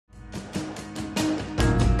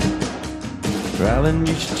Darling,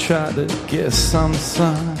 you should try to get some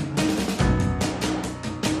sun.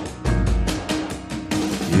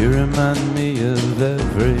 You remind me of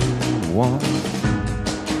everyone.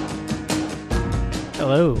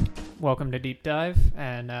 Hello, welcome to Deep Dive,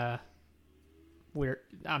 and I'm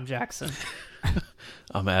Jackson.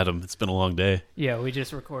 I'm Adam. It's been a long day. Yeah, we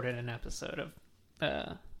just recorded an episode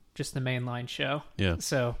of just the mainline show. Yeah.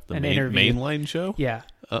 So The an interview. mainline show? Yeah.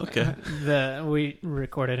 Okay. We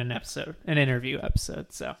recorded an interview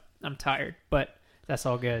episode. So I'm tired, but that's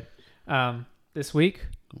all good. This week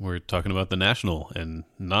We're talking about The National and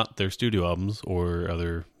not their studio albums or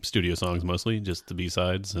other studio songs mostly, just the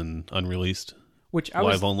B-sides and unreleased which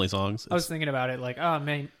live-only songs. I was thinking about it like, oh,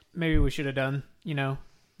 man, maybe we should have done,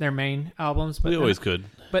 their main albums. But We always could.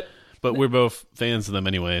 But we're both fans of them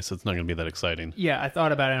anyway, so it's not going to be that exciting. Yeah, I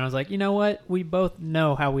thought about it, and I was like, you know what? We both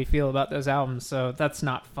know how we feel about those albums, so that's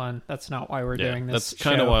not fun. That's not why we're doing this. That's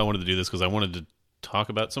kind of why I wanted to do this, because I wanted to talk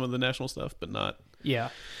about some of the National stuff, but not... Yeah.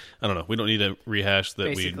 I don't know. We don't need to rehash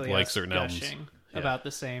that Basically we like us certain albums. gushing about the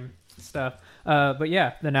same stuff. But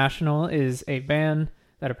yeah, The National is a band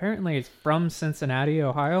that apparently is from Cincinnati,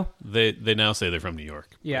 Ohio. They now say they're from New York.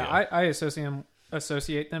 Yeah, I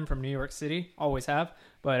associate them from New York City. Always have.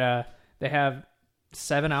 But they have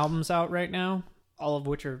 7 albums out right now, all of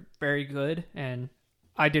which are very good. And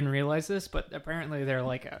I didn't realize this, but apparently they're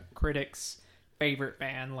like a critic's favorite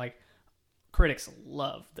band. Like, critics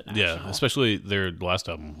love The National. Yeah, especially their last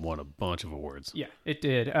album won a bunch of awards. Yeah, it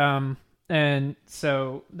did. And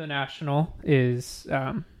so The National is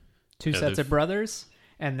two sets of brothers,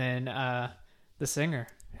 and then the singer,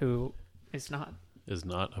 who is not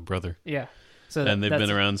a brother. Yeah. So and they've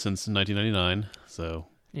been around since 1999, so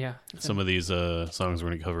yeah. Some of these songs we're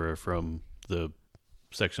going to cover are from the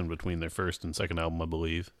section between their first and second album, I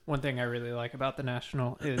believe. One thing I really like about The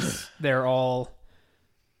National is they're all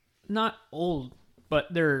not old, but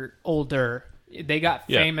they're older. They got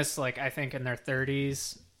famous, like, I think in their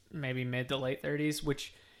 30s, maybe mid to late 30s,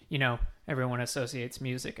 which, everyone associates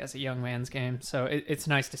music as a young man's game. So it's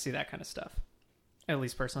nice to see that kind of stuff. At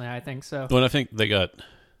least personally, I think so. Well, I think they got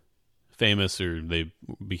famous, or they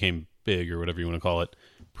became big, or whatever you want to call it,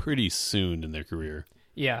 pretty soon in their career.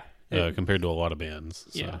 Yeah. Compared to a lot of bands.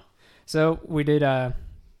 So. Yeah. So we did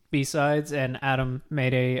B-sides, and Adam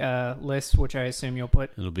made a list, which I assume you'll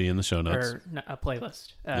put... It'll be in the show notes. Or a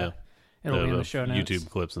playlist. Yeah. It'll be in the show notes. YouTube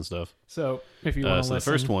clips and stuff. So if you want to listen...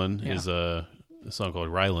 So the first one is a song called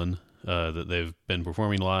Rylan that they've been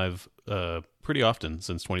performing live pretty often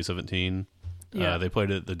since 2017. Yeah. They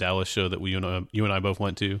played it at the Dallas show that you and I both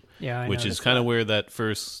went to. Yeah, which is kind of where that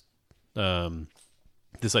first...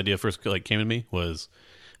 this idea first came to me, was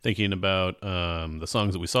thinking about the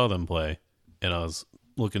songs that we saw them play, and I was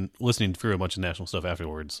listening through a bunch of National stuff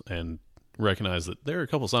afterwards, and recognized that there are a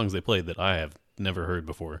couple songs they played that I have never heard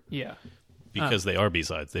before. Yeah, because they are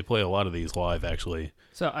B-sides. They play a lot of these live, actually.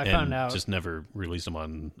 So I found out, just never released them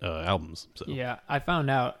on albums. So. Yeah, I found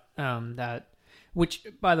out that, which,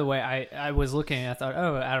 by the way, I was looking and I thought,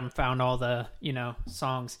 oh, Adam found all the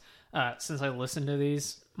songs. Since I listened to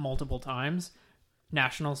these multiple times,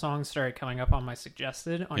 National songs started coming up on my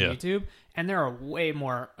suggested on YouTube, and there are way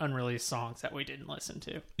more unreleased songs that we didn't listen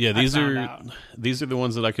to. Yeah, these are the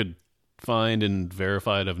ones that I could find and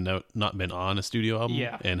verified have not been on a studio album,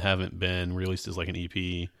 and haven't been released as like an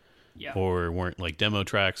EP, or weren't like demo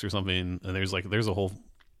tracks or something. And there's a whole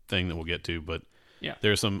thing that we'll get to, but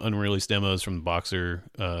there are some unreleased demos from the Boxer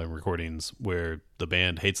recordings where the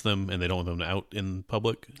band hates them and they don't want them out in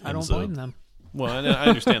public. I don't blame them. Well, I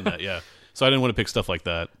understand that, yeah. So I didn't want to pick stuff like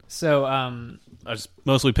that. So I just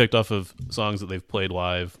mostly picked off of songs that they've played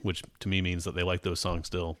live, which to me means that they like those songs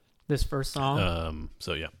still. This first song?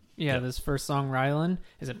 So yeah. Yeah, this first song, Rylan,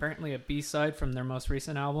 is apparently a B-side from their most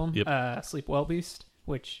recent album, Sleep Well Beast,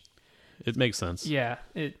 which... It makes sense. Yeah,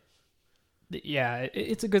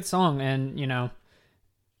 it's a good song, and,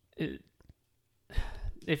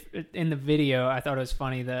 if in the video, I thought it was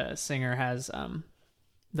funny, the singer has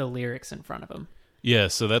the lyrics in front of him. Yeah,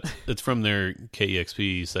 so it's from their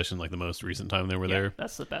KEXP session, like the most recent time they were there.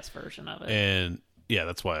 That's the best version of it. And yeah,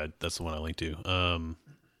 that's the one I linked to.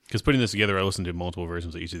 Because putting this together, I listened to multiple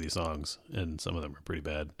versions of each of these songs, and some of them are pretty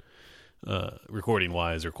bad, recording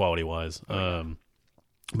wise or quality wise.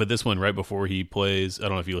 But this one, right before he plays, I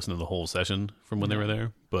don't know if you listened to the whole session from when they were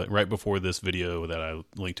there, but right before this video that I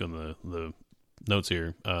linked to in the notes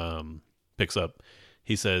here picks up,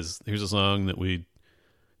 he says, "Here's a song that we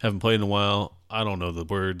haven't played in a while. I don't know the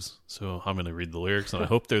words, so I'm going to read the lyrics, and I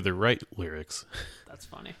hope they're the right lyrics." That's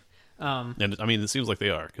funny. And I mean, it seems like they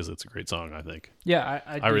are, because it's a great song, I think. Yeah,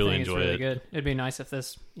 I really think enjoy it's really it. good. It'd be nice if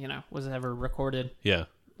this, was ever recorded. Yeah.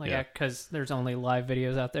 Yeah. because there's only live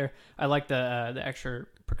videos out there. I like the extra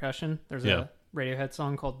percussion. There's Yeah. a Radiohead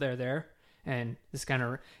song called "They're There," and this kind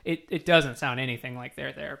of it doesn't sound anything like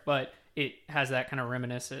 "They're There," but it has that kind of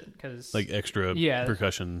reminiscent because like extra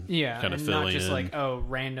percussion, kind of and filling not just in. like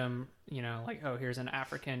random, like here's an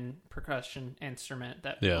African percussion instrument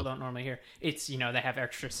that people don't normally hear. It's they have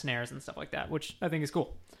extra snares and stuff like that, which I think is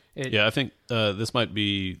cool. I think this might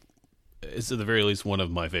be, it's at the very least one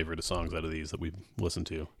of my favorite songs out of these that we've listened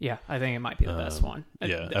to. Yeah, I think it might be the best one.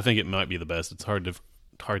 I think it might be the best. It's hard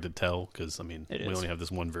to tell because we is. only have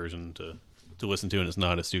this one version to listen to, and it's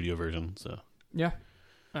not a studio version. So yeah.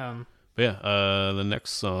 But yeah, the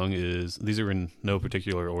next song is, these are in no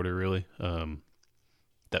particular order really.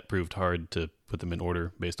 That proved hard to put them in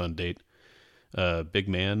order based on date. Big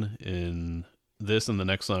Man in this and the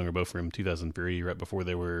next song are both from 2003, right before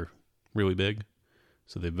they were really big.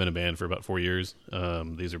 So they've been a band for about 4 years.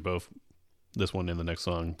 These are both, this one and the next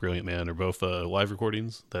song, Brilliant Man, are both live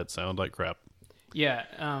recordings that sound like crap. Yeah,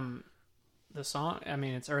 the song, I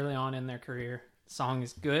mean, it's early on in their career. The song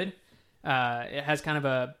is good. It has kind of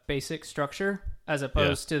a basic structure as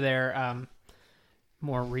opposed to their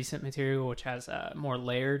more recent material, which has a more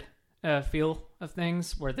layered feel of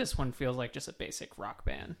things, where this one feels like just a basic rock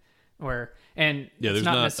band. There's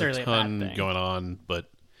not necessarily a ton going on, but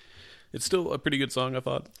it's still a pretty good song, I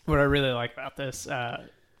thought. What I really like about this,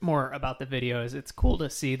 more about the video, is it's cool to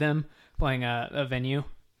see them playing a venue.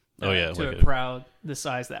 To a crowd the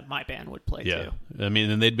size that my band would play to. I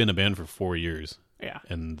mean, and they'd been a band for 4 years. Yeah.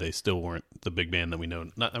 And they still weren't the big band that we know.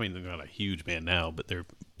 They're not a huge band now, but they're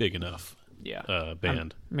big enough.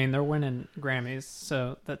 Band. I mean, they're winning Grammys,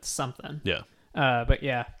 so that's something. Yeah. But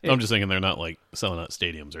yeah. I'm just thinking they're not like selling out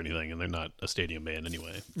stadiums or anything, and they're not a stadium band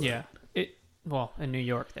anyway. But. Yeah. Well, in New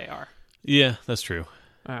York they are. Yeah, that's true.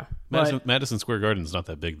 Madison Square Garden's not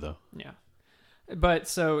that big though. Yeah. But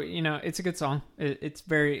so, it's a good song. It's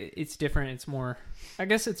different. It's more, I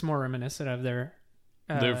guess it's more reminiscent of their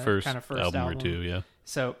first kind of first album or two, yeah.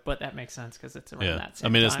 So, but that makes sense because it's around that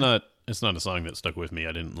same time. It's not a song that stuck with me.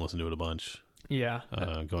 I didn't listen to it a bunch. Yeah.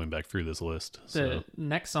 Going back through this list. The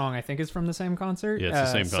next song, I think, is from the same concert. Yeah,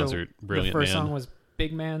 it's the same concert. Brilliant Man. The first song was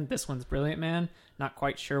Big Man. This one's Brilliant Man. Not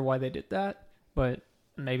quite sure why they did that, but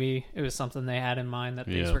maybe it was something they had in mind that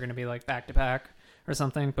these were going to be like back to back or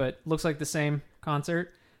something, but looks like the same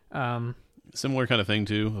concert. Similar kind of thing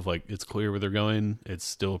too, of like, it's clear where they're going. It's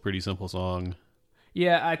still a pretty simple song.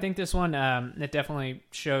 Yeah, I think this one, it definitely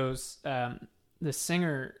shows the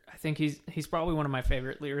singer. I think he's probably one of my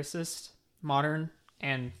favorite lyricists, modern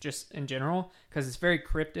and just in general, because it's very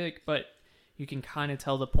cryptic, but you can kind of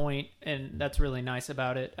tell the point, and that's really nice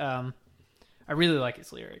about it. I really like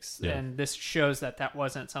his lyrics, and this shows that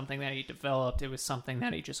wasn't something that he developed. It was something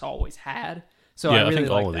that he just always had. So I really think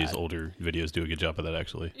like all of these older videos do a good job of that,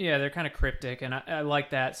 actually. Yeah, they're kind of cryptic, and I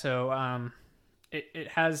like that. So it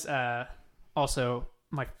has also,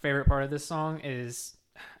 my favorite part of this song is,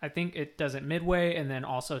 I think it does it midway, and then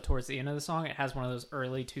also towards the end of the song, it has one of those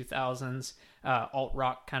early 2000s alt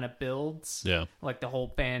rock kind of builds. Yeah, like the whole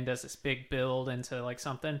band does this big build into like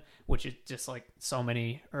something, which is just like so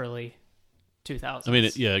many early 2000s. I mean,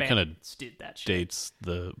 it kind of did that shit. Dates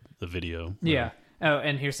the video. Yeah. Oh,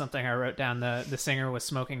 and here's something I wrote down. The singer was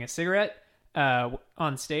smoking a cigarette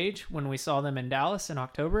on stage when we saw them in Dallas in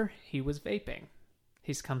October. He was vaping.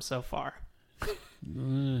 He's come so far.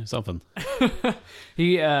 Something.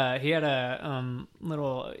 He had a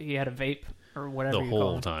he had a vape or whatever the you call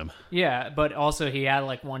whole them. time. Yeah, but also he had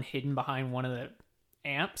like one hidden behind one of the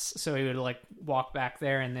amps, so he would like walk back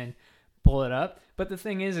there and then pull it up. But the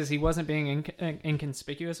thing is he wasn't being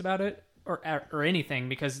inconspicuous about it or anything,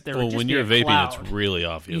 because there would just when be you're a vaping, cloud. it's really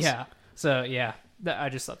obvious. Yeah. So yeah, I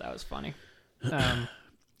just thought that was funny.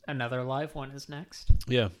 Another live one is next.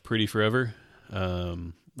 Yeah, Pretty Forever.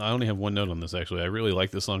 I only have one note on this, actually. I really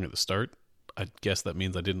like this song at the start. I guess that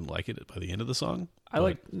means I didn't like it by the end of the song. I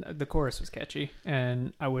like the chorus was catchy,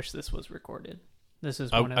 and I wish this was recorded. This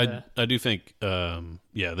is one of the... I do think,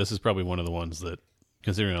 this is probably one of the ones that,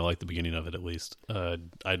 considering I like the beginning of it at least,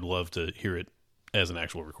 I'd love to hear it as an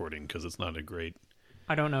actual recording, because it's not a great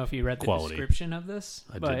I don't know if you read the quality. description of this.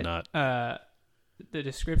 I did not. The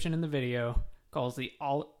description in the video calls the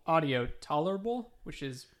audio tolerable, which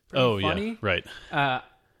is pretty funny. Yeah, right.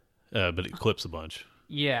 But it clips a bunch.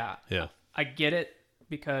 Yeah. Yeah. I get it,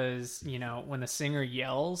 because, when the singer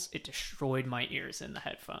yells, it destroyed my ears in the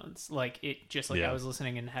headphones. Like, it just like I was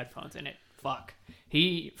listening in the headphones, and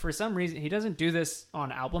he, for some reason, he doesn't do this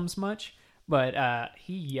on albums much, but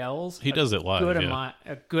he yells. He does it live.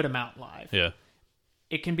 A good amount live. Yeah.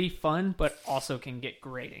 It can be fun, but also can get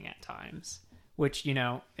grating at times, which,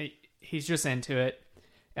 he's just into it.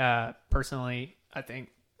 Personally, I think,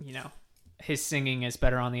 his singing is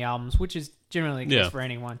better on the albums, which is generally the case for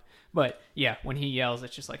anyone. But yeah, when he yells,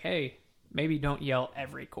 it's just like, hey, maybe don't yell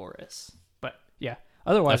every chorus. But yeah,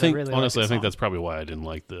 otherwise, I really honestly, like I think that's probably why I didn't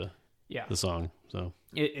like the song. So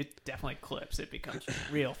it definitely clips. It becomes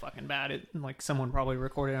real fucking bad. Like someone probably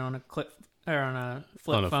recorded it on a clip or on a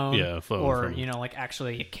flip phone, phone, or like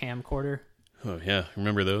actually a camcorder. Oh yeah,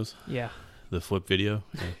 remember those? Yeah, the flip video.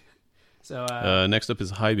 Yeah. So next up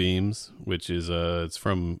is High Beams, which is it's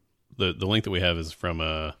from the link that we have is from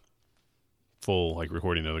a full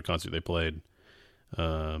recording of the concert they played.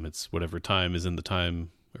 It's whatever time is in the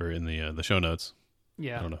time or in the show notes.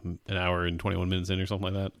 Yeah, I don't know, an hour and 21 minutes in or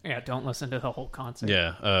something like that. Yeah, don't listen to the whole concert.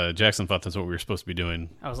 Yeah, Jackson thought that's what we were supposed to be doing.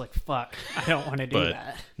 I was like, fuck, I don't want to do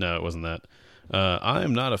that. No, it wasn't that. I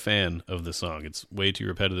am not a fan of this song. It's way too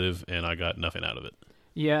repetitive, and I got nothing out of it.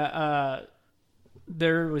 Yeah,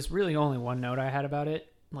 there was really only one note I had about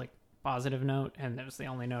it, like positive note, and that was the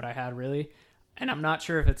only note I had really. And I'm not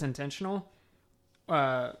sure if it's intentional,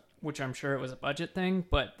 which I'm sure it was a budget thing,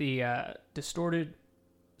 but the distorted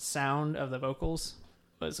sound of the vocals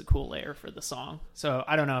was a cool layer for the song. So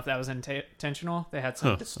I don't know if that was intentional. They had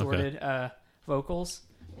some distorted vocals.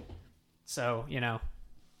 So,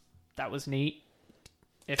 that was neat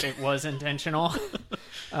if it was intentional.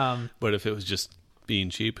 But if it was just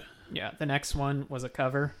being cheap. Yeah, the next one was a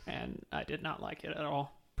cover, and I did not like it at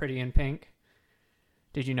all. Pretty in Pink.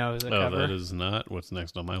 Did you know it was a cover? Oh, that is not what's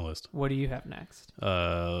next on my list. What do you have next?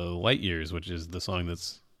 Light Years, which is the song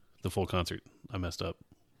that's the full concert. I messed up.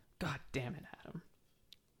 God damn it, Adam.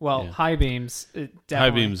 Well, yeah. High Beams, definitely. High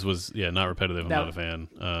Beams was, not repetitive. I'm not a fan.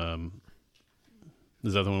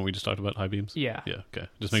 Is that the one we just talked about, High Beams? Yeah. Yeah, okay.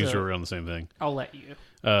 Just making sure we're on the same thing. I'll let you.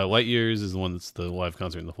 Light Years is the one that's the live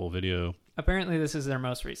concert in the full video. Apparently this is their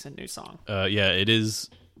most recent new song. Yeah, it is.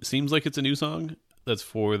 Seems like it's a new song that's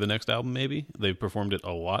for the next album, maybe. They've performed it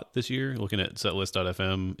a lot this year. Looking at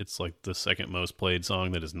setlist.fm, it's like the second most played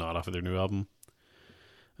song that is not off of their new album.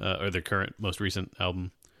 Or their current, most recent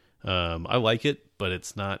album. I like it, but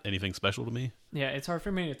it's not anything special to me. Yeah, it's hard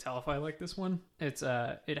for me to tell if I like this one. It's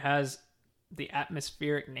it has the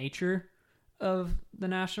atmospheric nature of the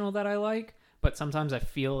National that I like, but sometimes I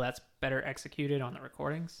feel that's better executed on the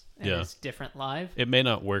recordings and it's different live. It may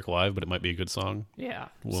not work live, but it might be a good song. Yeah.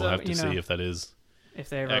 We'll have to see if that is if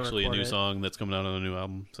they ever actually a new song that's coming out on a new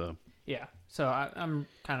album. So yeah. So I'm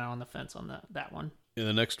kind of on the fence on that one. And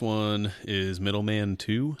the next one is Middleman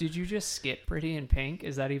 2. Did you just skip Pretty in Pink?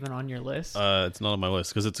 Is that even on your list? It's not on my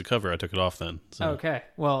list because it's a cover. I took it off then. So. Okay.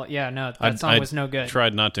 Well, yeah, no, that song was no good. I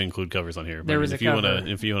tried not to include covers on here. But there was if you want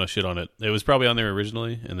to shit on it, it was probably on there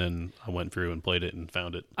originally, and then I went through and played it and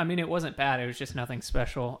found it. I mean, it wasn't bad. It was just nothing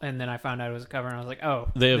special. And then I found out it was a cover, and I was like, oh,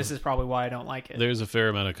 this is probably why I don't like it. There's a fair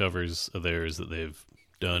amount of covers of theirs that they've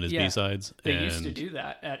done as B-sides. They used to do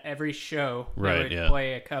that at every show. Right, they would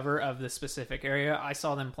play a cover of the specific area. I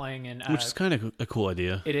saw them playing in... which is kind of a cool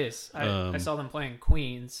idea. It is. I saw them playing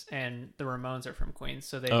Queens, and the Ramones are from Queens,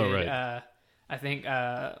 so they did... Right. I think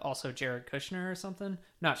also Jared Kushner or something.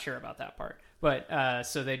 Not sure about that part. But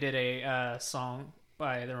so they did a song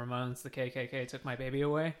by the Ramones, The KKK Took My Baby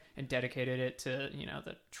Away, and dedicated it to,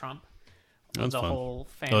 the Trump. That's the fun. Whole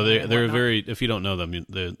family. They're very. If you don't know them,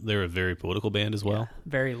 they're a very political band as well. Yeah,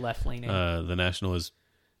 very left leaning. The National has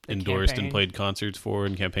endorsed and played concerts for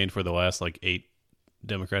and campaigned for the last 8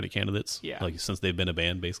 Democratic candidates. Yeah, since they've been a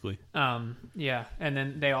band, basically. Yeah, and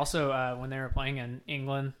then they also when they were playing in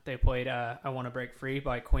England, they played "I Want to Break Free"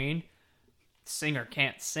 by Queen. Singer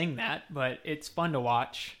can't sing that, but it's fun to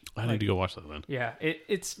watch. I need to go watch that then. Yeah,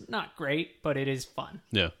 it's not great, but it is fun.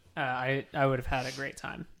 Yeah, I would have had a great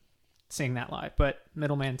time seeing that live. But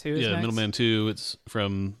Middleman 2 is next? Middleman 2, it's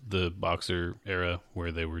from the Boxer era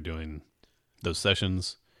where they were doing those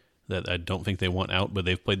sessions that I don't think they want out, but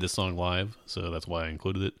they've played this song live, so that's why I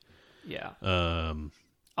included it. Yeah.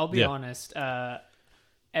 I'll be honest,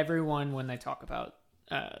 everyone, when they talk about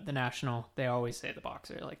the National, they always say the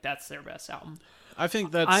Boxer, that's their best album. I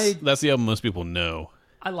think that's the album most people know.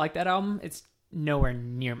 I like that album. It's nowhere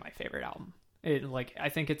near my favorite album. I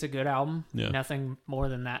think it's a good album. Yeah. Nothing more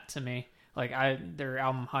than that to me. Their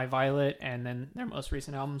album High Violet, and then their most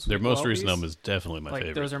recent albums. Their most recent album is definitely my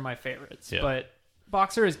favorite. Those are my favorites. Yeah. But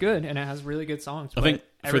Boxer is good, and it has really good songs. I think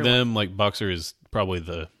for them, Boxer is probably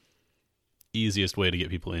the easiest way to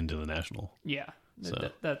get people into the National. Yeah,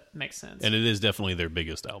 that makes sense. And it is definitely their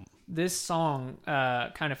biggest album. This song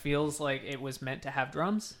kind of feels like it was meant to have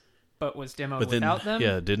drums, but was demoed without them.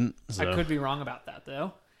 Yeah, it didn't. So. I could be wrong about that,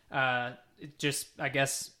 though. It just, I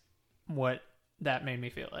guess, that made me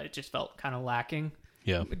feel. It just felt kind of lacking.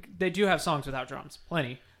 Yeah. They do have songs without drums,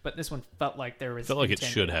 plenty, but this one felt like there was Felt like it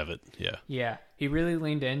intent. should have it. Yeah. Yeah, he really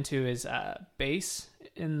leaned into his bass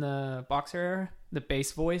in the Boxer era, the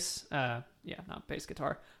bass voice. Not bass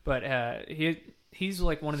guitar, but he's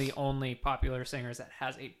like one of the only popular singers that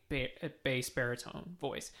has a bass baritone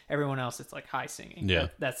voice. Everyone else, it's like high singing. Yeah,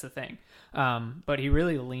 that's the thing. But he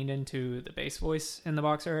really leaned into the bass voice in the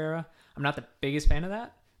Boxer era. I'm not the biggest fan of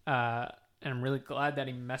that, and I'm really glad that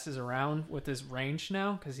he messes around with his range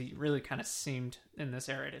now, because he really kind of seemed in this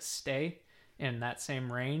era to stay in that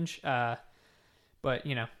same range. But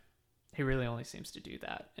you know, he really only seems to do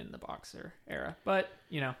that in the Boxer era. But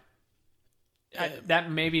you know. That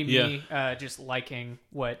may be me just liking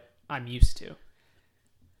what I'm used to.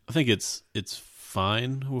 I think it's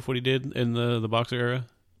fine with what he did in the Boxer era.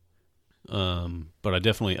 But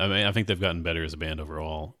I think they've gotten better as a band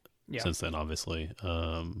overall since then, obviously.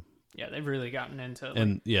 They've really gotten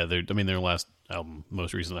into their last album,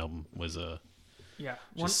 most recent album was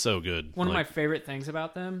just so good. One of my favorite things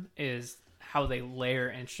about them is how they layer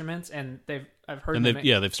instruments, and they've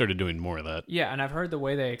started doing more of that. Yeah, and I've heard the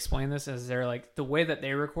way they explain this is they're like, the way that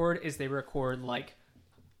they record like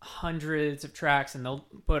hundreds of tracks, and they'll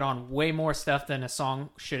put on way more stuff than a song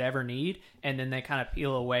should ever need, and then they kind of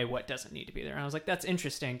peel away what doesn't need to be there. And I was like, that's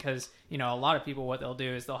interesting, because you know, a lot of people, what they'll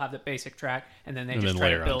do is they'll have the basic track and then they just try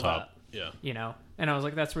to build up. Yeah, you know, and I was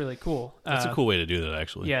like, that's really cool. That's a cool way to do that,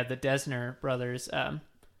 actually. Yeah, the Desner brothers,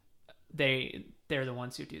 they're the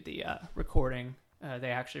ones who do the recording. They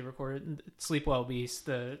actually recorded Sleepwell Beast,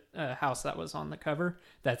 the house that was on the cover.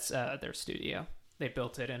 That's their studio. They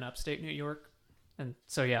built it in upstate New York. And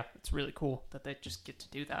so, yeah, it's really cool that they just get to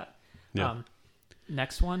do that. Yeah.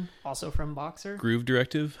 Next one, also from Boxer. Groove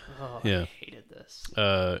Directive. Oh, yeah. I hated this.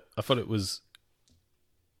 I thought it was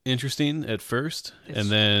interesting at first, and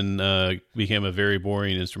then became a very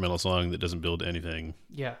boring instrumental song that doesn't build anything.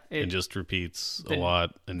 Yeah. It just repeats a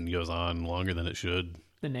lot and goes on longer than it should.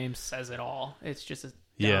 The name says it all. It's just a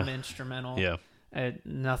dumb instrumental. Yeah.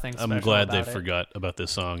 Nothing special. I'm glad about they forgot about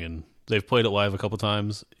this song, and they've played it live a couple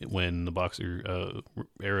times when the Boxer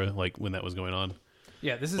era, like when that was going on.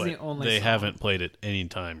 Yeah, this is the only They song. haven't played it any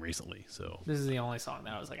time recently, so. This is the only song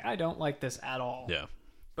that I was like, I don't like this at all. Yeah.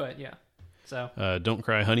 But yeah. So Don't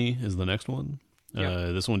Cry Honey is the next one.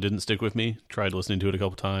 Yep. This one didn't stick with me. Tried listening to it a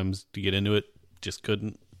couple times to get into it. Just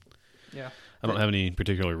couldn't. Yeah. I don't have any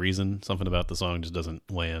particular reason. Something about the song just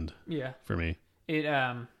doesn't land for me. It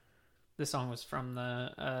this song was from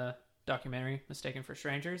the documentary Mistaken for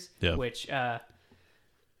Strangers, which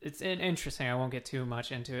it's interesting. I won't get too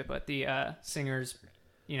much into it, but the singers,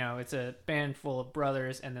 you know, it's a band full of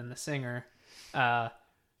brothers, and then the singer,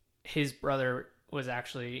 his brother was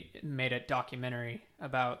actually made a documentary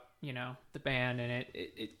about, you know, the band, and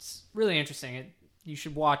it's really interesting. You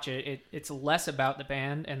should watch it. It's less about the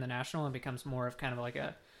band and the National, and becomes more of kind of like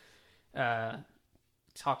a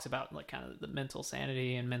talks about like kind of the mental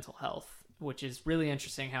sanity and mental health, which is really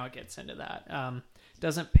interesting how it gets into that.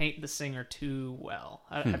 Doesn't paint the singer too well.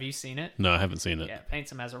 Have you seen it? No, I haven't seen it. Yeah, it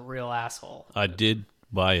paints him as a real asshole. I did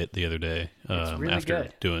buy it the other day really after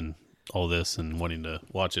good. doing all this and wanting to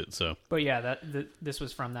watch it. So, but yeah, this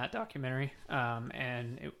was from that documentary,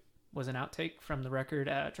 and it was an outtake from the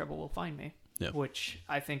record "Trouble Will Find Me," which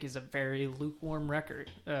I think is a very lukewarm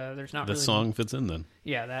record. There's not the really song fits in then.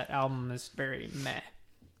 Yeah, that album is very meh.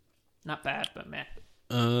 Not bad, but meh.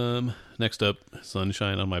 Next up,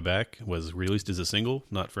 Sunshine on My Back was released as a single,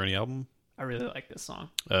 not for any album. I really like this song.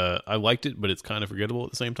 I liked it, but it's kind of forgettable at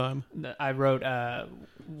the same time. I wrote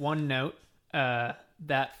one note.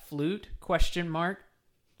 That flute ?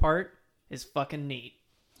 Part is fucking neat.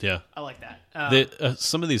 Yeah. I like that.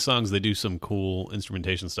 Some of these songs, they do some cool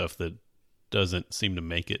instrumentation stuff that doesn't seem to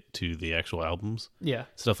make it to the actual albums. Yeah.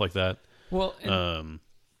 Stuff like that. Well,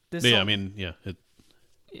 this song,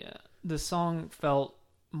 the song felt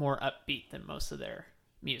more upbeat than most of their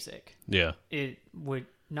music. Yeah. It would,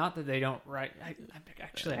 not that they don't write, I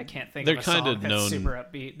can't think they're of a song that's known, super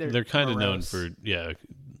upbeat. They're kind of known for,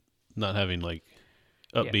 not having like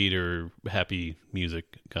upbeat or happy music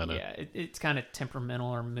kind of. Yeah, it's kind of temperamental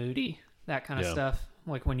or moody, that kind of stuff.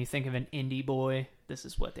 Like when you think of an indie boy, this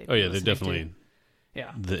is what they. Oh yeah, they're definitely.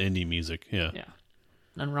 Yeah. The indie music. Yeah. Yeah.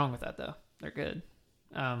 Nothing wrong with that though. They're good.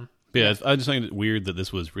 I just find it weird that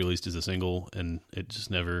this was released as a single and it just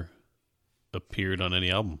never appeared on any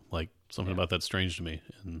album. Like something about that's strange to me.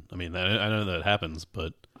 And I mean, I know that happens,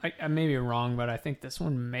 but I may be wrong, but I think this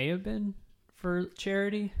one may have been for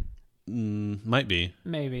charity. Might be.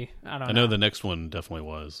 Maybe. I don't know. I know the next one definitely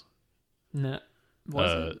was. No.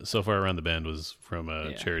 Was it? So Far Around the Bend was from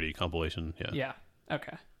a charity compilation. Yeah. Yeah.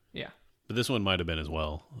 Okay. Yeah. But this one might have been as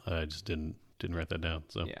well. I just didn't write that down.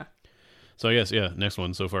 So yeah. So I guess, next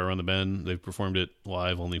one, So Far Around the Bend. They've performed it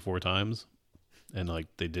live only 4 times. And like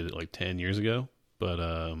they did it like 10 years ago. But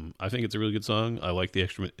I think it's a really good song. I like the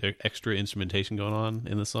extra instrumentation going on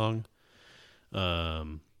in the song. I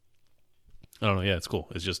don't know. Yeah, it's cool.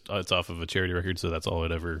 It's just it's off of a charity record, so that's all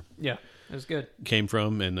it ever Yeah, it was good. came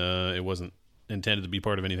from, and it wasn't intended to be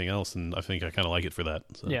part of anything else. And I think I kind of like it for that.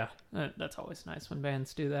 So. Yeah, that's always nice when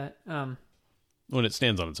bands do that. When it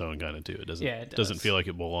stands on its own, kind of too. It doesn't. Yeah, it does. Doesn't feel like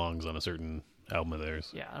it belongs on a certain album of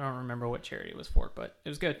theirs. Yeah, I don't remember what charity it was for, but it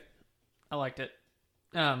was good. I liked it.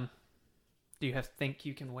 Do you have Think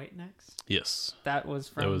You Can Wait next? Yes, That was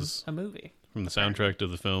from a movie. from the soundtrack to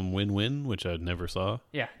the film Win Win, which I never saw.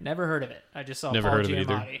 Yeah, never heard of it. I just saw Never Paul heard of it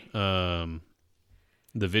Giamatti. either.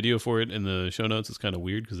 The video for it in the show notes is kind of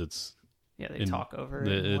weird because it's Yeah, they talk over it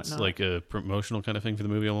and it's whatnot. like a promotional kind of thing for the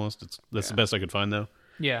movie almost. That's the best I could find though.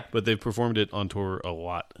 Yeah. But they've performed it on tour a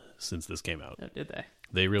lot since this came out. Oh, did they?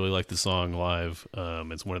 They really like the song live.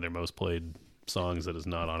 It's one of their most played songs that is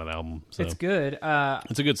not on an album. So It's good.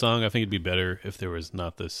 it's a good song. I think it'd be better if there was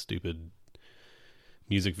not this stupid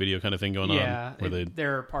music video kind of thing going on. Where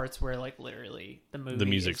there are parts where like literally the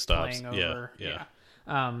music is stops. playing over. Yeah.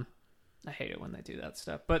 I hate it when they do that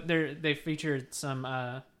stuff. But they featured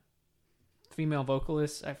some female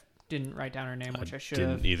vocalists. I didn't write down her name, which I should have.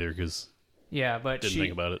 Didn't either because Yeah, but didn't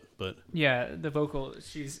think about it. But yeah, the vocal,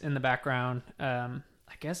 she's in the background.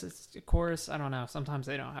 I guess it's a chorus. I don't know. Sometimes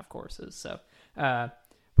they don't have choruses. So, but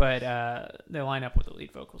they line up with the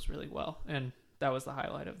lead vocals really well, and that was the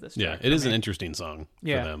highlight of this. yeah, track it for is me. an interesting song for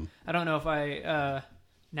them. I don't know if I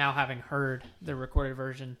now having heard the recorded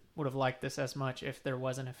version would have liked this as much if there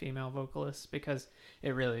wasn't a female vocalist, because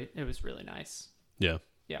it was really nice. Yeah.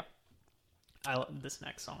 Yeah, I love this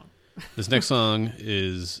next song. This next song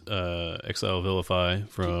is Exile Vilify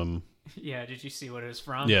from Yeah, did you see what it was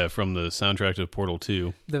from? from the soundtrack to Portal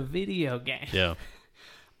 2. The video game. Yeah.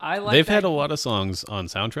 I like. They've that. had a lot of songs on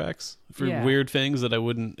soundtracks for weird things that I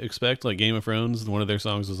wouldn't expect, like Game of Thrones. One of their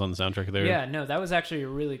songs was on the soundtrack there. Yeah, no, that was actually a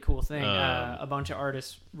really cool thing. A bunch of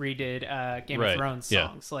artists redid Game of Thrones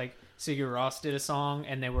songs. Like Sigur Rós did a song,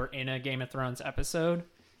 and they were in a Game of Thrones episode.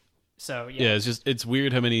 So yeah, it's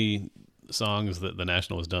weird how many songs that the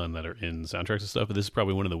National has done that are in soundtracks and stuff. But this is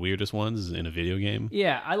probably one of the weirdest ones in a video game.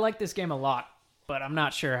 Yeah, I like this game a lot, but I'm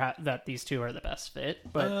not sure that these two are the best fit.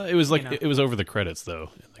 But it was like it was over the credits though.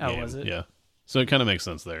 In the game. Was it? Yeah, so it kind of makes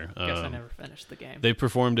sense there. I guess I never finished the game. They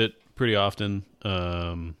performed it pretty often.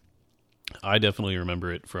 I definitely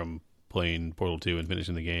remember it from playing Portal 2 and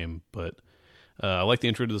finishing the game, but I like the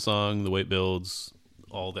intro to the song, the way it builds,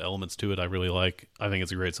 all the elements to it I really like. I think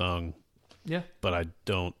it's a great song. Yeah. But I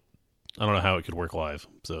don't know how it could work live.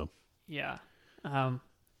 So yeah.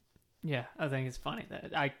 Yeah, I think it's funny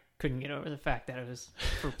that I couldn't get over the fact that it was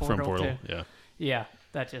for Portal from Portal, 2. yeah. Yeah,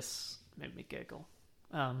 that just made me giggle.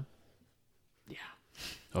 Yeah.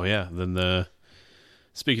 Oh yeah, then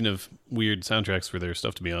speaking of weird soundtracks for their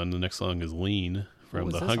stuff to be on, the next song is Lean from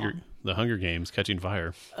What was the Hunger Games Catching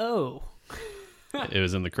Fire. Oh. It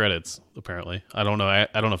was in the credits, apparently. I don't know. I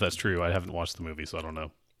don't know if that's true. I haven't watched the movie, so I don't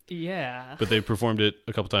know. Yeah. But they performed it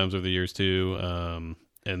a couple times over the years too,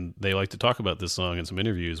 and they like to talk about this song in some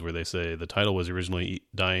interviews where they say the title was originally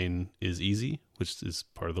 "Dying is Easy," which is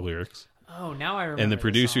part of the lyrics. Oh, now I remember. And the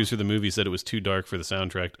producers song. for the movie said it was too dark for the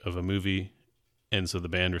soundtrack of a movie, and so the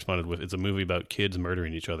band responded with, "It's a movie about kids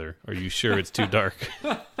murdering each other. Are you sure it's too dark?"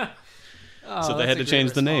 So they had to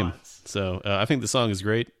change the name. So I think the song is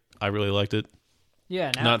great. I really liked it.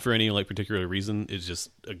 Yeah, now, Not for any like particular reason. It's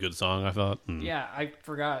just a good song, I thought. And yeah, I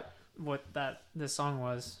forgot what this song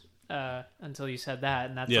was until you said that,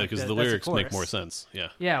 and that's yeah, like because the that's lyrics make chorus. more sense. Yeah.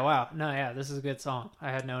 Yeah, wow. No, yeah, this is a good song. I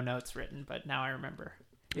had no notes written, but now I remember.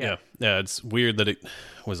 Yeah. It's weird that it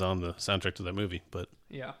was on the soundtrack to that movie, but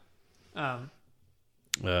Yeah.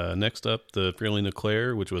 next up, the Feeling of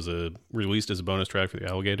Claire, which was released as a bonus track for the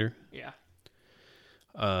Alligator. Yeah.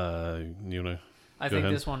 You know, I Go think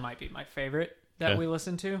ahead. this one might be my favorite that Okay. we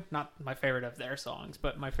listened to. Not my favorite of their songs,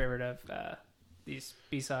 but my favorite of these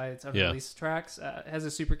B-sides of Yeah. released tracks. It has a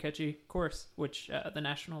super catchy chorus, which the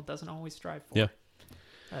National doesn't always strive for. Yeah.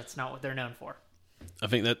 That's not what they're known for. I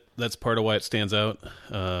think that's part of why it stands out.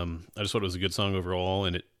 I just thought it was a good song overall,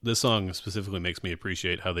 and this song specifically makes me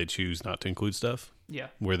appreciate how they choose not to include stuff. Yeah.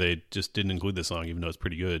 Where they just didn't include this song, even though it's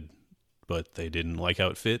pretty good, but they didn't like how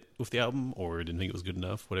it fit with the album, or didn't think it was good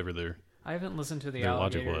enough. Whatever their I haven't listened to the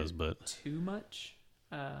logic Alligator was, but too much.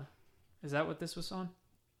 Is that what this was on?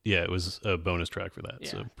 yeah, it was a bonus track for that. Yeah.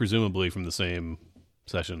 So presumably from the same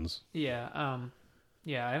sessions. Yeah.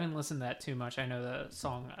 Yeah, I haven't listened to that too much. I know the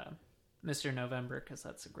song Mr. November because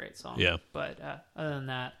that's a great song. Yeah. But other than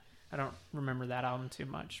that, I don't remember that album too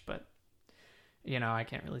much. But I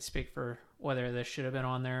can't really speak for whether this should have been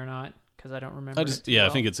on there or not because I don't remember. I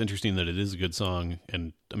think it's interesting that it is a good song,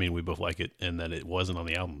 and I mean we both like it, and that it wasn't on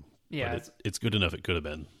the album. Yeah, but it's good enough. It could have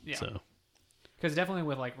been. Yeah. So because definitely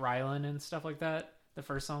with like Rylan and stuff like that, the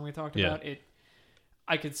first song we talked about,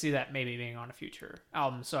 I could see that maybe being on a future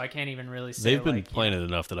album. So I can't even really say they've been playing it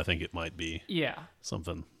enough that I think it might be. Yeah.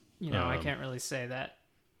 Something. I can't really say that.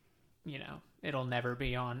 It'll never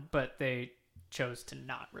be on, but they chose to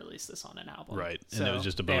not release this on an album. Right. So and it was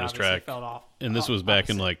just a bonus track. And this was back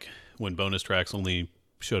in like when bonus tracks only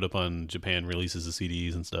showed up on Japan releases of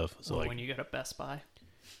CDs and stuff. So when you go to Best Buy.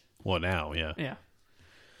 Well, now, yeah. Yeah.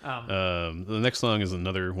 The next song is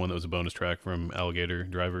another one that was a bonus track from Alligator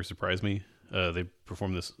Driver, Surprise Me. They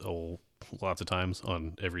performed this lots of times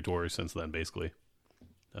on every tour since then, basically.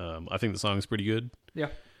 I think the song is pretty good. Yeah.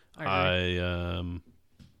 I don't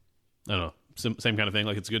know. Same kind of thing.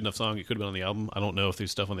 Like, it's a good enough song. It could have been on the album. I don't know if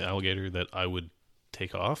there's stuff on the Alligator that I would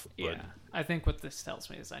take off. But yeah. I think what this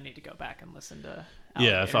tells me is I need to go back and listen to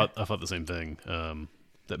Alligator. Yeah, I thought the same thing.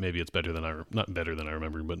 That maybe it's better than not better than I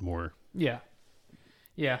remember, but more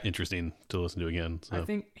interesting to listen to again. So. I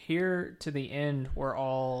think Here to the End were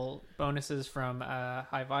all bonuses from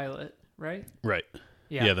High Violet, right? Right.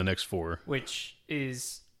 Yeah, the next 4. Which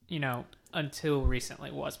is, until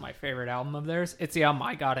recently was my favorite album of theirs. It's the album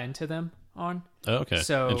I got into them on. Oh, okay.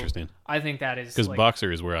 So interesting. I think that is... Because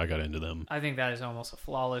Boxer is where I got into them. I think that is almost a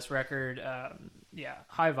flawless record.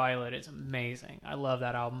 High Violet is amazing. I love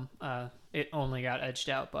that album. It only got edged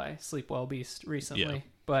out by Sleep Well Beast recently. Yeah.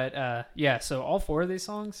 But so all 4 of these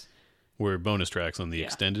songs were bonus tracks on the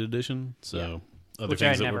extended edition. So other Which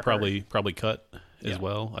things I that were never probably cut as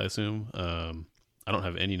well, I assume. I don't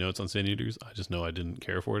have any notes on Sand Eaters. I just know I didn't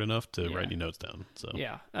care for it enough to write any notes down. So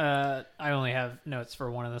yeah, I only have notes for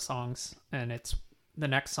one of the songs, and it's the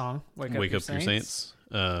next song, "Wake Up Your Saints."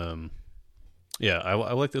 I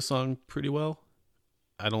like this song pretty well.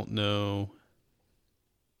 I don't know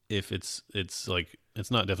if it's like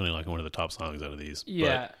it's not definitely like one of the top songs out of these.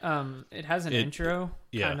 Yeah, it has an intro,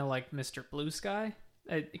 yeah. kind of like Mr. Blue Sky.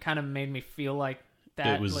 It kind of made me feel like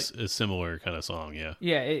that. It was a similar kind of song. Yeah.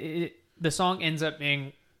 Yeah. The song ends up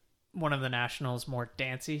being one of the Nationals' more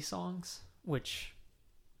dancey songs, which,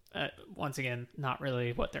 once again, not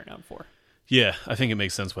really what they're known for. Yeah, I think it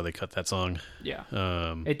makes sense why they cut that song. Yeah,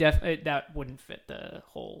 that wouldn't fit the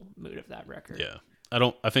whole mood of that record. Yeah,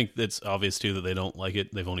 I think it's obvious too that they don't like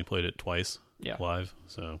it. They've only played it twice live,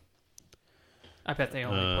 so I bet they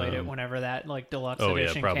only played it whenever that deluxe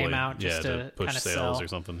edition came out, just to push kind of sales sell or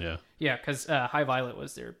something. Yeah, because High Violet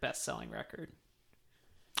was their best-selling record.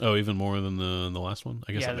 Oh, even more than the last one?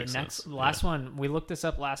 I guess that makes sense. The last one, we looked this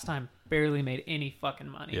up last time, barely made any fucking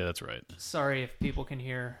money. Yeah, that's right. Sorry if people can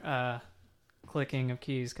hear clicking of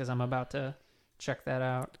keys, because I'm about to check that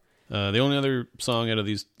out. The only other song out of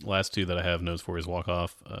these last 2 that I have notes for is Walk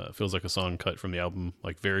Off. Feels like a song cut from the album,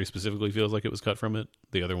 like very specifically feels like it was cut from it.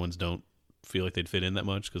 The other ones don't feel like they'd fit in that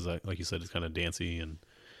much, because like you said, it's kind of dancey and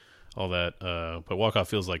all that. But Walk Off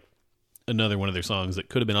feels like another one of their songs that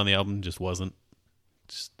could have been on the album, just wasn't.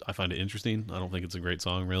 I find it interesting. I don't think it's a great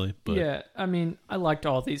song, really. But yeah, I mean, I liked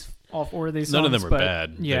all 4 of these songs. None of them are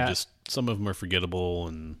bad. Yeah. They're just, some of them are forgettable,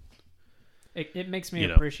 and it makes me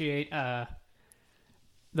appreciate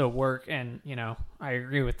the work, and I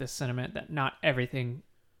agree with this sentiment that not everything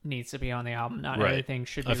needs to be on the album. Not everything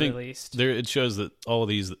should be released. It shows that all of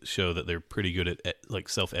these show that they're pretty good at like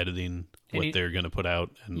self-editing what they're going to put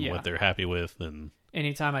out and what they're happy with. And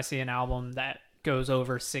anytime I see an album that goes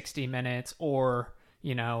over 60 minutes or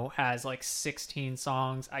has like 16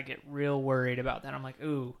 songs, I get real worried about that. I'm like,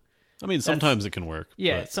 ooh. I mean, sometimes it can work.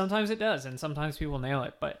 Yeah, sometimes it does, and sometimes people nail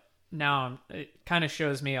it. But now it kind of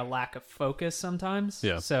shows me a lack of focus sometimes.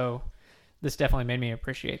 Yeah. So this definitely made me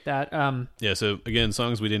appreciate that. Yeah, so again,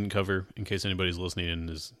 songs we didn't cover, in case anybody's listening and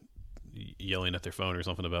is yelling at their phone or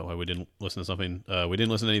something about why we didn't listen to something. We didn't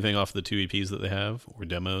listen to anything off the 2 EPs that they have, or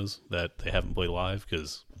demos that they haven't played live,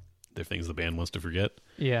 because they're things the band wants to forget.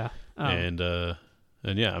 Yeah.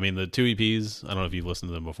 And yeah, I mean, the 2 EPs, I don't know if you've listened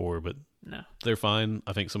to them before, but no, they're fine.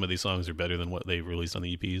 I think some of these songs are better than what they released on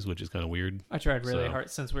the EPs, which is kind of weird. I tried really hard,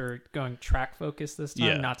 since we were going track focus this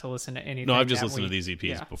time, not to listen to anything. No, I've just listened to these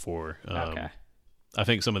EPs before. Okay. I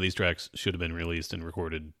think some of these tracks should have been released and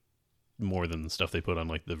recorded more than the stuff they put on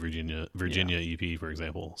like the Virginia EP, for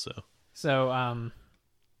example. So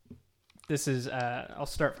this is I'll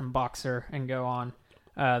start from Boxer and go on.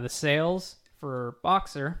 The sales for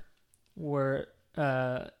Boxer were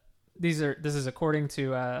this is according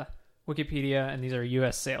to Wikipedia, and these are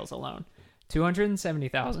U.S. sales alone.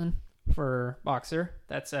 270,000 for Boxer.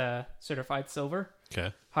 That's certified silver.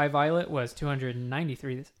 Okay. High Violet was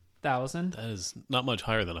 293 That is not much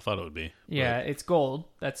higher than I thought it would be. Yeah, it's gold.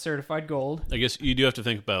 That's certified gold. I guess you do have to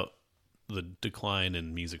think about the decline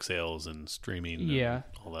in music sales and streaming. Yeah. And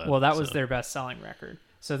all that. Well, that was their best-selling record.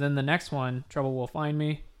 So then the next one, Trouble Will Find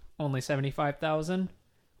Me, only 75,000.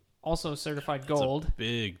 Also certified gold. That's a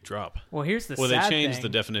big drop. Well, here's the sad thing. Well, they thing. changed the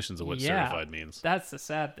definitions of what certified means. That's the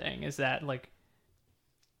sad thing, is that, like,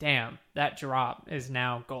 damn, that drop is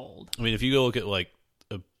now gold. I mean, if you go look at, like,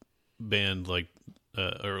 a band like,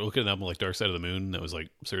 or look at an album like Dark Side of the Moon that was, like,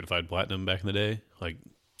 certified platinum back in the day, like,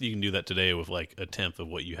 you can do that today with, like, a tenth of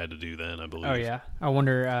what you had to do then, I believe. Oh, yeah. I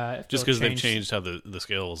wonder if just because they've changed how the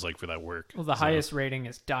scale is, like, for that work. Well, the highest rating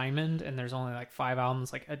is Diamond, and there's only, like, 5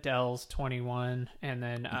 albums, like Adele's 21, and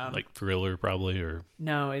then... like Thriller, probably, or...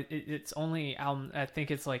 No, it's only album... I think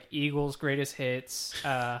it's, like, Eagles' Greatest Hits.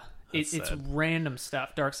 It's random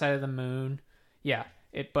stuff. Dark Side of the Moon. Yeah.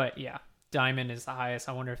 But, yeah. Diamond is the highest.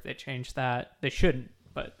 I wonder if they changed that. They shouldn't,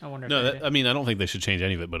 but I wonder if I mean, I don't think they should change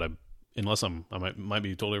any of it, but unless I might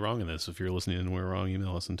be totally wrong in this. If you're listening and we're wrong,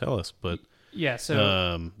 email us and tell us. But yeah,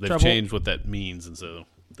 so they've changed what that means, and so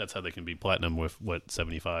that's how they can be platinum with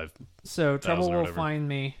 75. So Trouble Will Find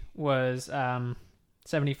Me was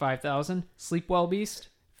 75,000. Sleep Well Beast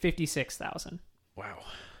 56,000. Wow.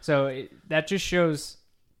 So that just shows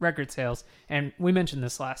record sales, and we mentioned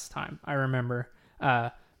this last time. I remember,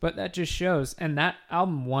 but that just shows, and that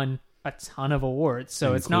album won a ton of awards,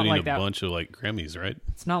 so it's not like that. A bunch of like Grammys, right?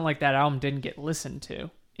 It's not like that album didn't get listened to.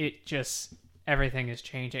 It just everything is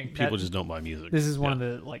changing. People just don't buy music. This is one of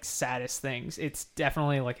the like saddest things. It's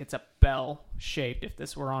definitely like it's a bell shaped if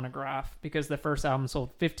this were on a graph, because the first album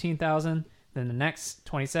sold 15,000, then the next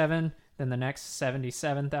 27, then the next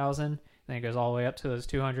 77,000, then it goes all the way up to those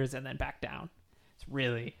 200s and then back down. That's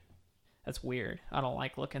weird. I don't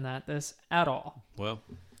like looking at this at all. Well,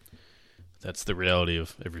 that's the reality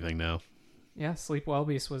of everything now. Yeah, Sleep Well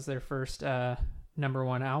Beast was their first number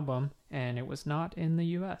one album, and it was not in the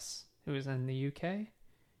U.S. It was in the UK,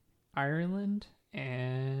 Ireland,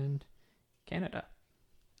 and Canada.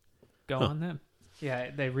 Go on them. Yeah,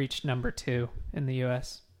 they reached number 2 in the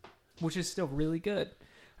U.S., which is still really good.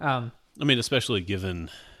 I mean, especially given,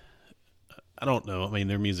 I don't know, I mean,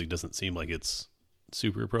 their music doesn't seem like it's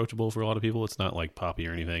super approachable for a lot of people. It's not like poppy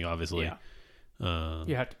or anything, obviously. Yeah.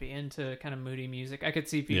 You have to be into kind of moody music. I could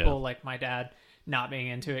see people like my dad not being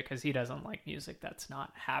into it because he doesn't like music that's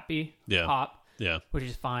not happy pop, which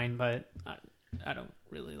is fine, but I don't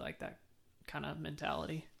really like that kind of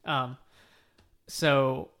mentality.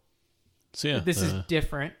 So this is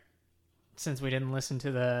different since we didn't listen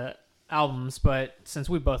to the albums, but since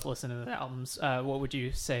we both listen to the albums, what would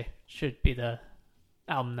you say should be the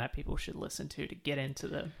album that people should listen to get into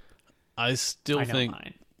the... I still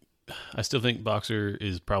think Boxer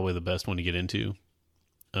is probably the best one to get into.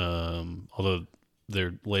 Although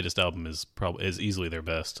their latest album is easily their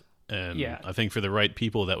best, and I think for the right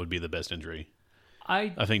people that would be the best entry.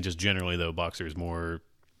 I think just generally though, Boxer is more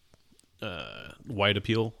wide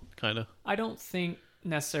appeal kind of. I don't think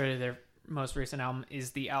necessarily their most recent album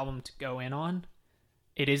is the album to go in on.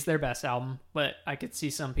 It is their best album, but I could see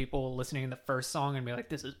some people listening to the first song and be like,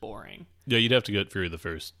 this is boring. Yeah, you'd have to get through the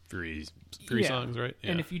first three songs, right?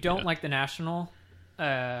 Yeah. And if you don't like The National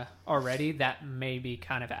already, that may be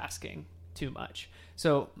kind of asking too much.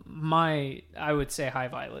 So I would say High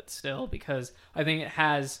Violet still, because I think it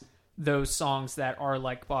has those songs that are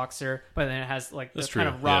like Boxer, but then it has like the kind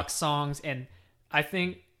of rock songs. And I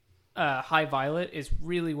think High Violet is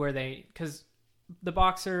really where because the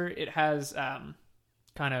Boxer, it has...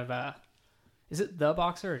 kind of is it the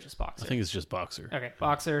Boxer or just Boxer? I think it's just Boxer. Okay,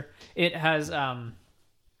 Boxer. It has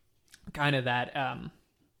kind of that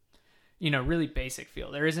really basic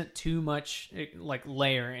feel. There isn't too much like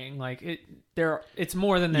layering. Like it's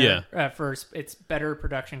more than their first. It's better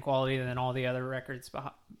production quality than all the other records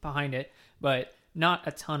behind it, but not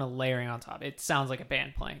a ton of layering on top. It sounds like a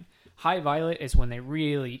band playing. High Violet is when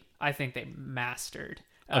I think they mastered.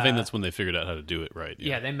 I think that's when they figured out how to do it right.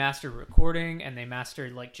 Yeah, they mastered recording, and they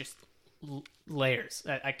mastered like just layers.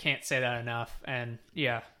 I can't say that enough. And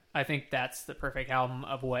yeah, I think that's the perfect album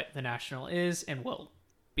of what The National is and will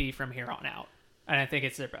be from here on out. And I think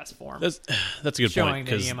it's their best form. That's a good point,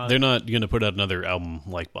 because they're not going to put out another album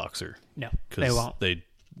like Boxer. No, they won't.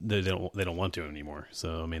 They don't want to anymore.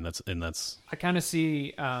 So I mean, that's. I kind of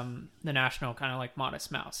see The National kind of like Modest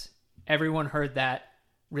Mouse. Everyone heard that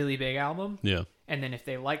really big album. Yeah. And then if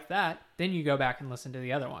they like that, then you go back and listen to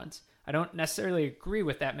the other ones. I don't necessarily agree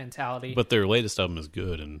with that mentality. But their latest album is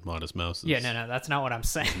good, and Modest Mouse is... Yeah, no, that's not what I'm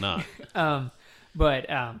saying. Not. But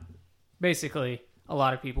basically, a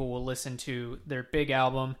lot of people will listen to their big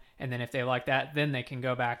album and then if they like that, then they can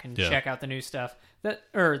go back and check out the new stuff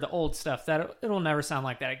or the old stuff. That it'll never sound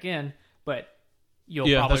like that again, but you'll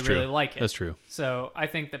probably really like it. That's true. So I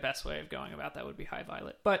think the best way of going about that would be High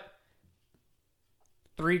Violet. But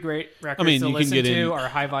 3 great records to listen to are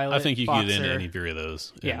High Violet, I think you Boxer. can get into any 3 of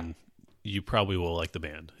those. And you probably will like the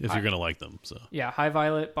band if you're going to like them. So yeah, High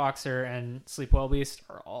Violet, Boxer, and Sleep Well Beast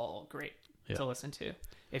are all great to listen to.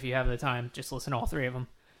 If you have the time, just listen to all 3 of them.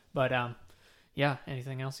 But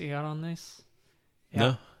anything else you got on this?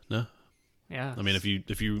 No. Yeah. I mean,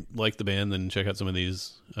 if you like the band, then check out some of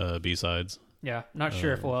these B-sides. Yeah, not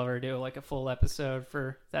sure if we'll ever do like a full episode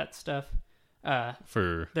for that stuff.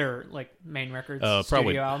 For their like main records,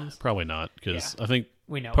 studio albums. Probably not, because I think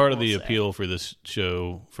we know part of the appeal for this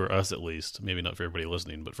show, for us at least, maybe not for everybody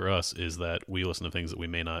listening, but for us, is that we listen to things that we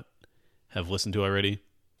may not have listened to already,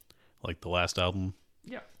 like the last album.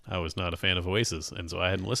 Yeah, I was not a fan of Oasis, and so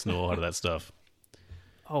I hadn't listened to a lot of that stuff.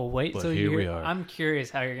 Oh, wait but till here we are. I'm curious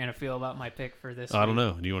how you're going to feel about my pick for this I week. don't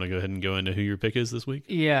know. Do you want to go ahead and go into who your pick is this week?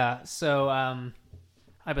 Yeah, so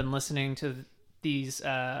I've been listening to these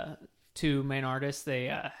 2 main artists.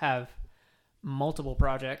 They have multiple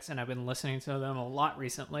projects, and I've been listening to them a lot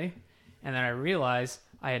recently. And then I realized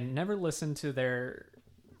I had never listened to their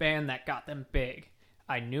band that got them big.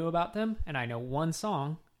 I knew about them, and I know one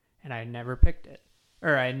song, and I never picked it.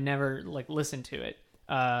 Or I never listened to it.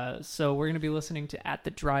 So we're going to be listening to At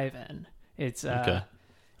the Drive-In. It's okay.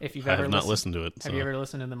 If you've I ever have not listened to it. Have you ever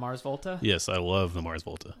listened to the Mars Volta? Yes, I love the Mars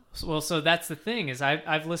Volta. Well, so that's the thing is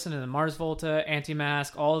I've listened to the Mars Volta,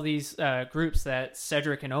 Anti-Mask, all of these groups that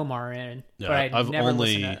Cedric and Omar are in, but I've never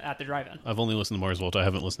listened to At the Drive-In. I've only listened to Mars Volta. I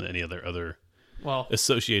haven't listened to any other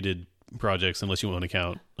associated projects, unless you want to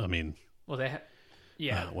count. I mean, well, what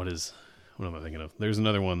am I thinking of? There's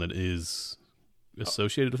another one that is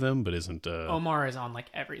associated with them, but isn't. Omar is on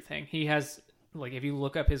everything. He has if you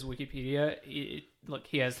look up his Wikipedia,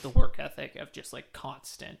 he has the work ethic of just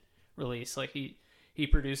constant release. He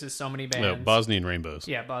produces so many bands. No, Bosnian Rainbows.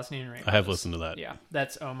 Yeah, Bosnian Rainbows. I have listened to that. Yeah,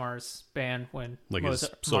 that's Omar's band when his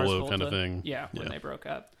solo kind of thing. Yeah, when they broke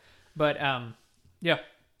up. But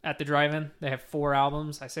At the Drive-In, they have 4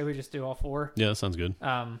 albums. I say we just do all 4. Yeah, that sounds good.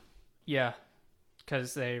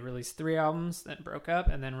 Because they released 3 albums, then broke up,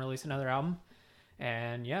 and then released another album.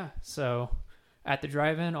 And so At the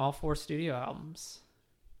Drive-In, all 4 studio albums.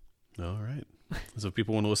 All right. So if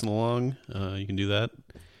people want to listen along, you can do that.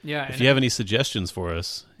 Yeah. If you have any suggestions for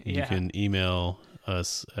us, you can email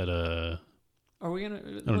us at a... Are we going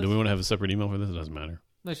to... do we want to have a separate email for this? It doesn't matter.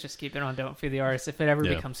 Let's just keep it on Don't Feed the Artist. If it ever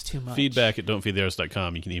becomes too much. Feedback at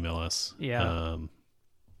don'tfeedtheartist.com. You can email us. Yeah. Or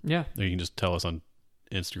you can just tell us on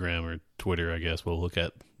Instagram or Twitter, I guess. We'll look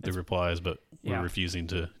at the replies, but we're refusing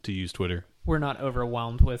to use Twitter. We're not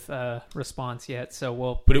overwhelmed with response yet, so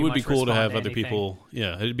we'll. But it would be cool to have other people.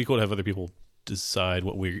 Yeah, it'd be cool to have other people decide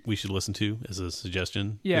what we should listen to as a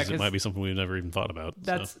suggestion. Yeah, because it might be something we've never even thought about.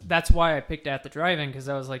 That's why I picked At the Drive-In, because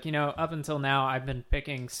I was like, up until now I've been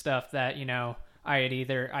picking stuff that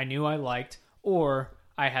I knew I liked, or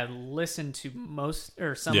I had listened to most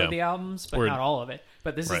or some of the albums, but not all of it.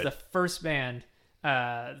 But this is the first band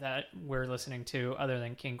that we're listening to, other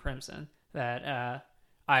than King Crimson, that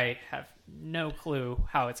I have no clue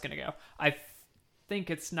how it's going to go. I think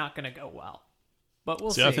it's not going to go well, but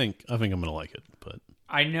we'll see. I think I'm going to like it, but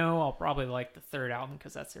I know I'll probably like the 3rd album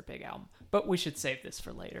because that's their big album. But we should save this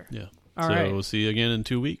for later. Yeah. All right. We'll see you again in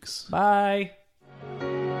 2 weeks. Bye.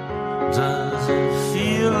 Does it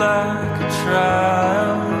feel like a trial?